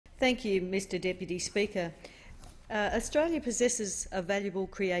Thank you, Mr Deputy Speaker. Australia possesses a valuable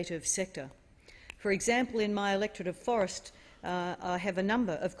creative sector. For example, in my electorate of Forest, I have a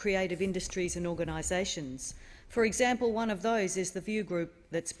number of creative industries and organisations. For example, one of those is the View Group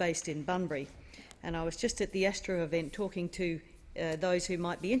that's based in Bunbury. And I was just at the Astro event talking to those who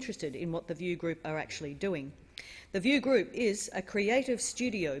might be interested in what the View Group are actually doing. The View Group is a creative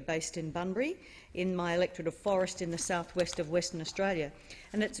studio based in Bunbury, in my electorate of Forest in the southwest of Western Australia,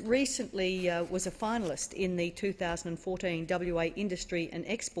 and it recently was a finalist in the 2014 WA Industry and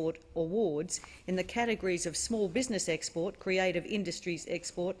Export Awards in the categories of Small Business Export, Creative Industries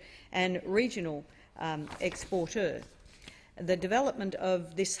Export and Regional Exporter. The development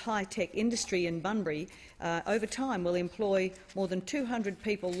of this high-tech industry in Bunbury over time will employ more than 200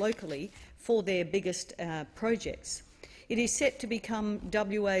 people locally for their biggest projects. It is set to become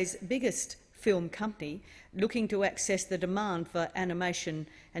WA's biggest film company, looking to access the demand for animation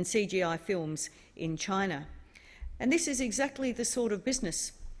and CGI films in China. And this is exactly the sort of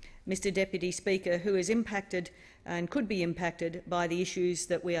business, Mr Deputy Speaker, who is impacted and could be impacted by the issues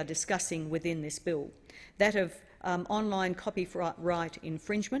that we are discussing within this bill, that of online copyright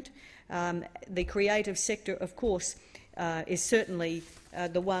infringement. The creative sector, of course, is certainly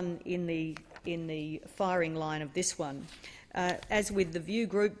the one in the firing line of this one. As with the View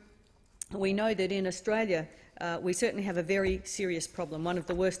Group, we know that in Australia we certainly have a very serious problem, one of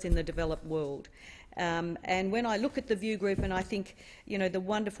the worst in the developed world. And when I look at the View Group and I think, you know, the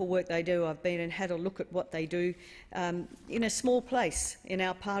wonderful work they do, I've been and had a look at what they do. In a small place in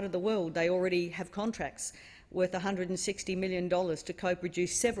our part of the world, they already have contracts worth $160 million to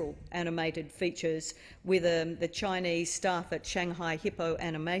co-produce several animated features with the Chinese staff at Shanghai Hippo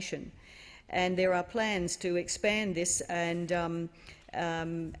Animation. And there are plans to expand this and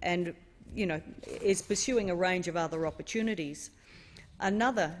you know, is pursuing a range of other opportunities.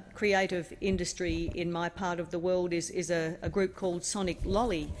 Another creative industry in my part of the world is a group called Sonic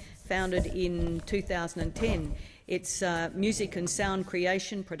Lolly, founded in 2010. It's music and sound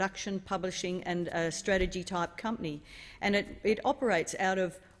creation, production, publishing and a strategy-type company. And it operates out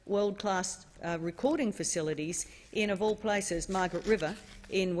of world-class recording facilities in, of all places, Margaret River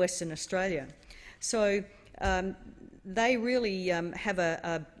in Western Australia. So they really have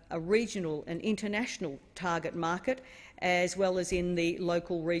a regional and international target market, as well as in the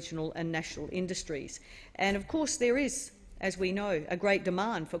local, regional and national industries. And of course there is, as we know, a great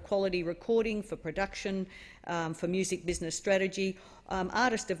demand for quality recording, for production, for music business strategy,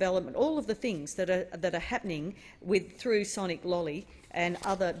 artist development, all of the things that are happening through Sonic Lolly and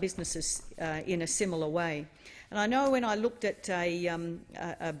other businesses in a similar way. And I know when I looked at the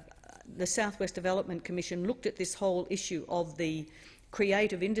South West Development Commission looked at this whole issue of the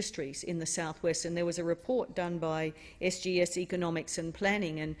creative industries in the southwest, and there was a report done by SGS Economics and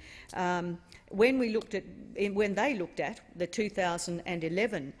Planning. And when they looked at the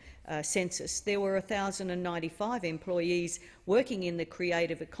 2011 census, there were 1,095 employees working in the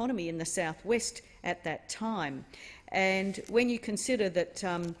creative economy in the southwest at that time. And when you consider that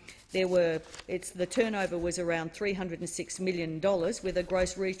the turnover was around $306 million, with a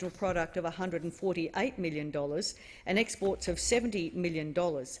gross regional product of $148 million and exports of $70 million.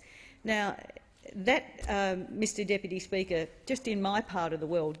 Now, that, Mr Deputy Speaker, just in my part of the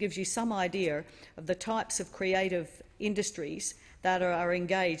world, gives you some idea of the types of creative industries that are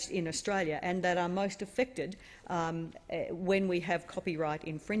engaged in Australia and that are most affected when we have copyright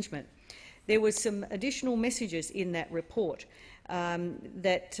infringement. There were some additional messages in that report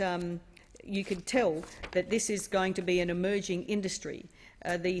that you could tell that this is going to be an emerging industry.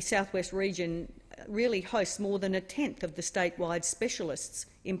 The Southwest region really hosts more than a tenth of the statewide specialists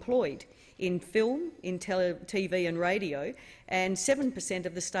employed in film, in TV and radio, and 7%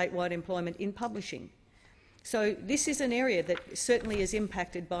 of the statewide employment in publishing. So this is an area that certainly is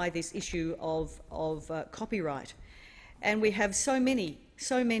impacted by this issue of copyright. And we have so many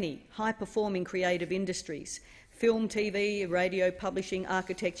high-performing creative industries: film, TV, radio, publishing,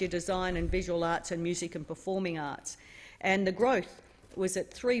 architecture, design and visual arts, and music and performing arts. And the growth was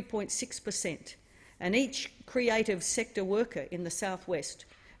at 3.6%. And each creative sector worker in the southwest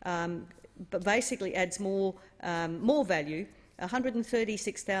basically adds more value,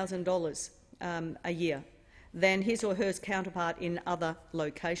 $136,000 a year, than his or her counterpart in other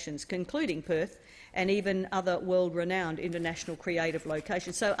locations, including Perth and even other world-renowned international creative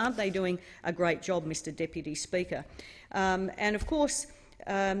locations. So aren't they doing a great job, Mr Deputy Speaker? And of course,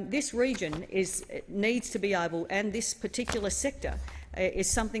 this region needs to be able, and this particular sector is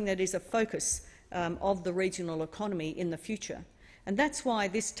something that is a focus of the regional economy in the future. And that's why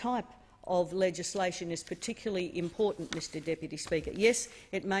this type of legislation is particularly important, Mr Deputy Speaker. Yes,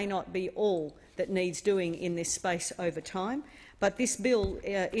 it may not be all that needs doing in this space over time, but this bill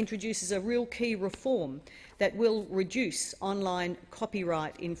introduces a real key reform that will reduce online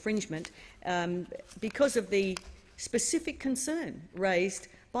copyright infringement because of the specific concern raised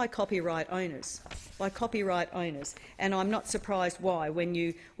by copyright owners. And I'm not surprised why when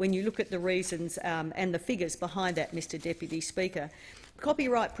you look at the reasons and the figures behind that, Mr Deputy Speaker.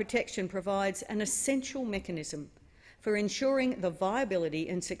 Copyright protection provides an essential mechanism for ensuring the viability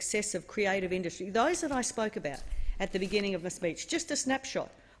and success of creative industry, those that I spoke about at the beginning of my speech. Just a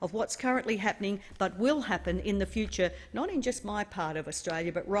snapshot of what's currently happening but will happen in the future, not in just my part of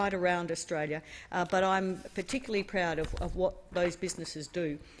Australia but right around Australia. But I'm particularly proud of what those businesses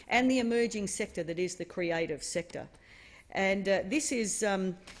do and the emerging sector that is the creative sector. And we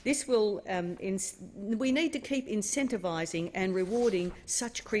need to keep incentivising and rewarding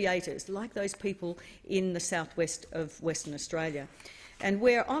such creators like those people in the southwest of Western Australia. And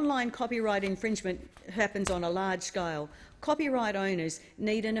where online copyright infringement happens on a large scale, copyright owners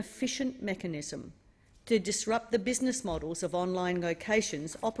need an efficient mechanism to disrupt the business models of online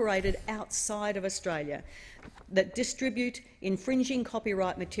locations operated outside of Australia that distribute infringing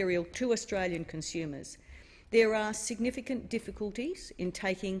copyright material to Australian consumers. There are significant difficulties in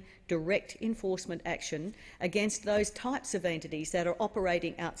taking direct enforcement action against those types of entities that are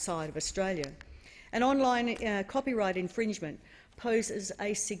operating outside of Australia. And online copyright infringement poses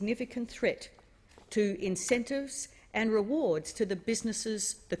a significant threat to incentives and rewards to the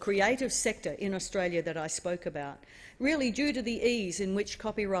businesses, the creative sector in Australia that I spoke about, really due to the ease in which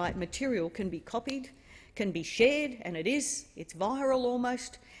copyright material can be copied, can be shared, and it's viral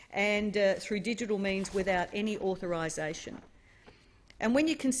almost, and through digital means without any authorisation. And when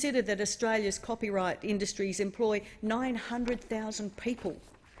you consider that Australia's copyright industries employ 900,000 people,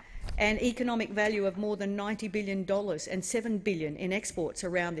 an economic value of more than $90 billion and $7 billion in exports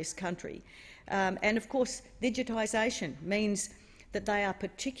around this country, and of course digitisation means that they are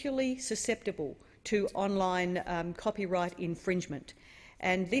particularly susceptible to online copyright infringement.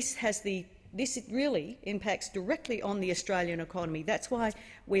 And this really impacts directly on the Australian economy. That's why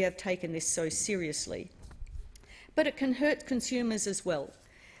we have taken this so seriously. But it can hurt consumers as well.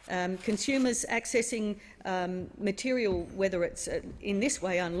 Consumers accessing material, whether it's in this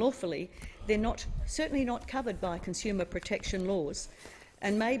way unlawfully, they're certainly not covered by consumer protection laws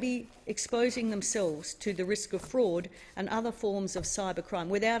and may be exposing themselves to the risk of fraud and other forms of cybercrime,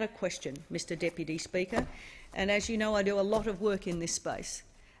 without a question, Mr Deputy Speaker. And as you know, I do a lot of work in this space.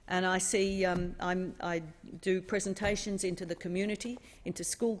 And I see, I do presentations into the community, into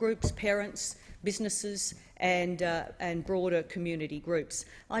school groups, parents, businesses and broader community groups.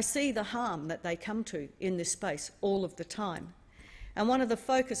 I see the harm that they come to in this space all of the time. And one of the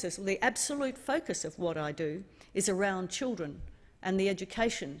focuses, the absolute focus of what I do, is around children and the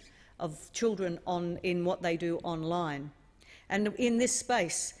education of children in what they do online. And in this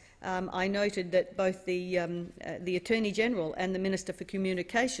space, I noted that both the Attorney-General and the Minister for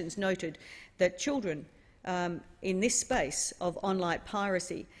Communications noted that children in this space of online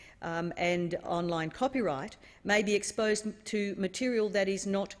piracy and online copyright may be exposed to material that is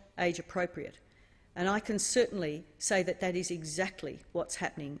not age-appropriate. And I can certainly say that that is exactly what's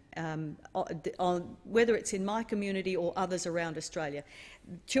happening, whether it's in my community or others around Australia.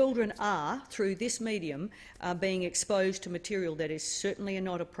 Children are, through this medium, being exposed to material that is certainly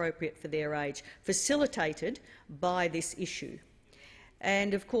not appropriate for their age, facilitated by this issue.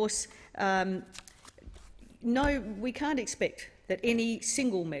 And of course, no, we can't expect that any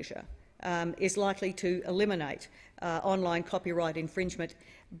single measure is likely to eliminate online copyright infringement,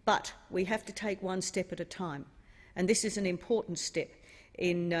 but we have to take one step at a time. And this is an important step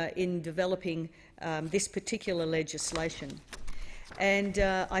in developing this particular legislation. And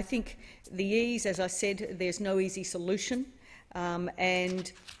I think the ease, as I said, there's no easy solution,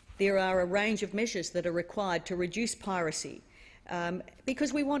 and there are a range of measures that are required to reduce piracy,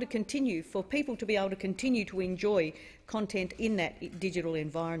 because we want to continue, for people to be able to continue to enjoy content in that digital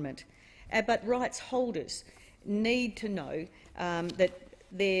environment. But rights holders need to know that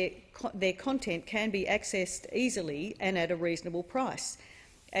their content can be accessed easily and at a reasonable price,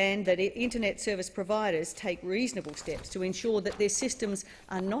 and that internet service providers take reasonable steps to ensure that their systems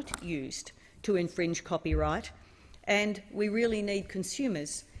are not used to infringe copyright. And we really need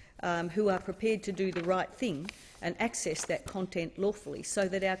consumers who are prepared to do the right thing and access that content lawfully, so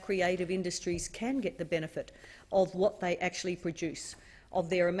that our creative industries can get the benefit of what they actually produce, of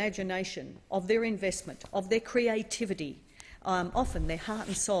their imagination, of their investment, of their creativity, often their heart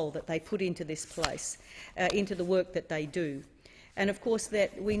and soul that they put into this place, into the work that they do. And of course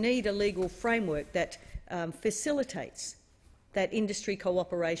that we need a legal framework that facilitates that industry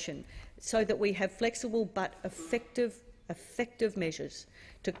cooperation so that we have flexible but effective measures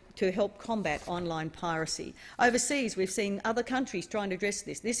to help combat online piracy. Overseas, we've seen other countries trying to address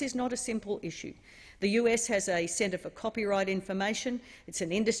this. This is not a simple issue. The US has a Centre for Copyright Information. It's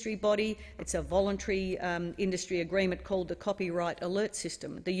an industry body. It's a voluntary industry agreement called the Copyright Alert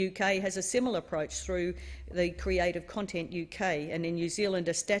System. The UK has a similar approach through the Creative Content UK, and in New Zealand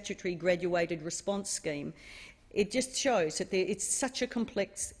a statutory graduated response scheme. It just shows that it's such a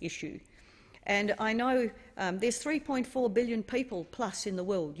complex issue. And I know there's 3.4 billion people plus in the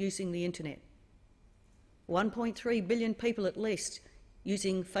world using the internet. 1.3 billion people at least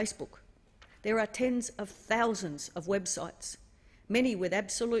using Facebook. There are tens of thousands of websites, many with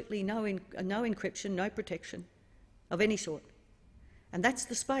absolutely no encryption, no protection of any sort. And that's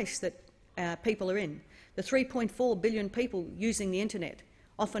the space that people are in. The 3.4 billion people using the internet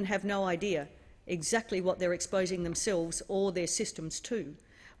often have no idea exactly what they're exposing themselves or their systems to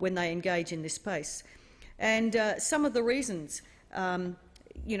when they engage in this space. And some of the reasons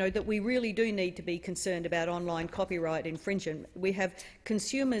that we really do need to be concerned about online copyright infringement. We have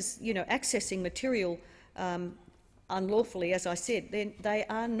consumers accessing material unlawfully, as I said. They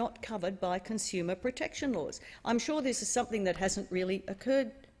are not covered by consumer protection laws. I'm sure this is something that hasn't really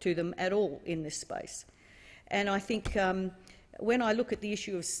occurred to them at all in this space. And I think when I look at the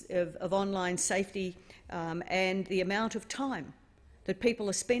issue of online safety and the amount of time that people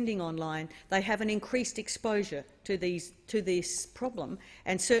are spending online, they have an increased exposure to this problem,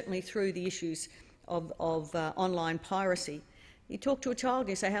 and certainly through the issues of online piracy. You talk to a child and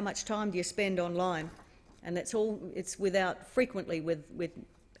you say, how much time do you spend online? And that's all. It's frequently with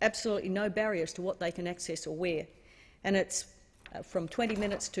absolutely no barriers to what they can access or where. And it's from 20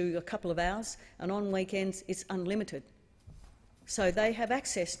 minutes to a couple of hours, and on weekends it's unlimited. So they have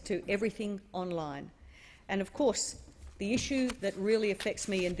access to everything online. And of course, the issue that really affects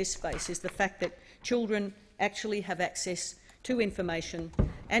me in this space is the fact that children actually have access to information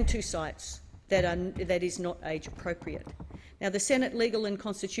and to sites that is not age appropriate. Now, the Senate Legal and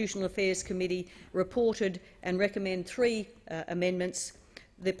Constitutional Affairs Committee reported and recommended 3 amendments.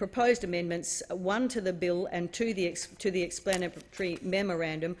 The proposed amendments, 1 to the bill and 2 to the explanatory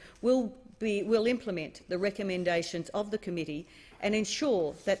memorandum, will implement the recommendations of the committee and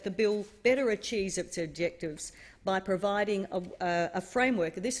ensure that the bill better achieves its objectives by providing a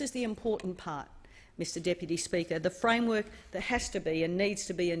framework. This is the important part, Mr Deputy Speaker. The framework that has to be and needs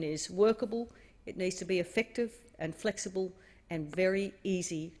to be and is workable, it needs to be effective and flexible and very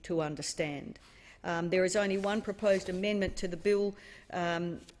easy to understand. There is only 1 proposed amendment to the bill,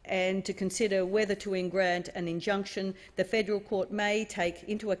 and to consider whether to grant an injunction. The Federal Court may take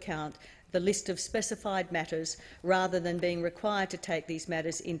into account the list of specified matters rather than being required to take these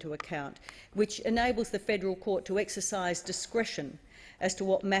matters into account, which enables the Federal Court to exercise discretion as to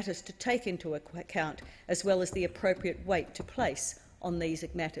what matters to take into account, as well as the appropriate weight to place on these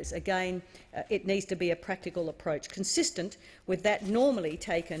matters. Again, it needs to be a practical approach, consistent with that normally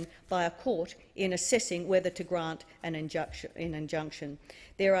taken by a court in assessing whether to grant an injunction.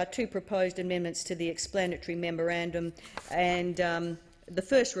 There are 2 proposed amendments to the explanatory memorandum, and the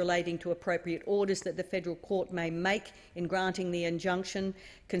first relating to appropriate orders that the Federal Court may make in granting the injunction,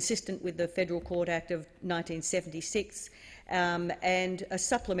 consistent with the Federal Court Act of 1976, and a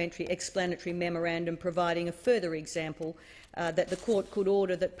supplementary explanatory memorandum providing a further example that the court could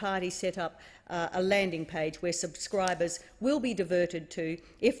order that parties set up a landing page where subscribers will be diverted to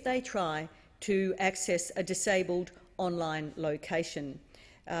if they try to access a disabled online location.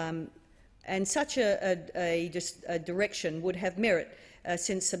 And such a direction would have merit,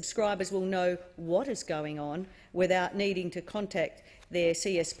 since subscribers will know what is going on without needing to contact their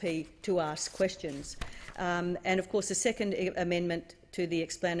CSP to ask questions. And of course, the second amendment to the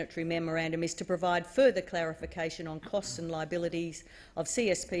explanatory memorandum is to provide further clarification on costs and liabilities of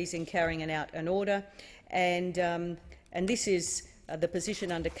CSPs in carrying out an order, and this is the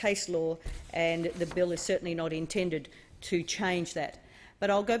position under case law, and the bill is certainly not intended to change that. But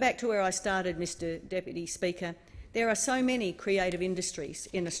I'll go back to where I started, Mr Deputy Speaker. There are so many creative industries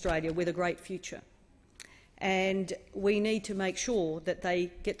in Australia with a great future, and we need to make sure that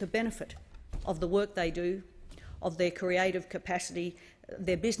they get the benefit of the work they do, of their creative capacity,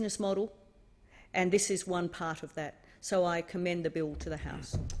 their business model, and this is one part of that. So I commend the bill to the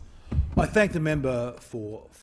House. I thank the member for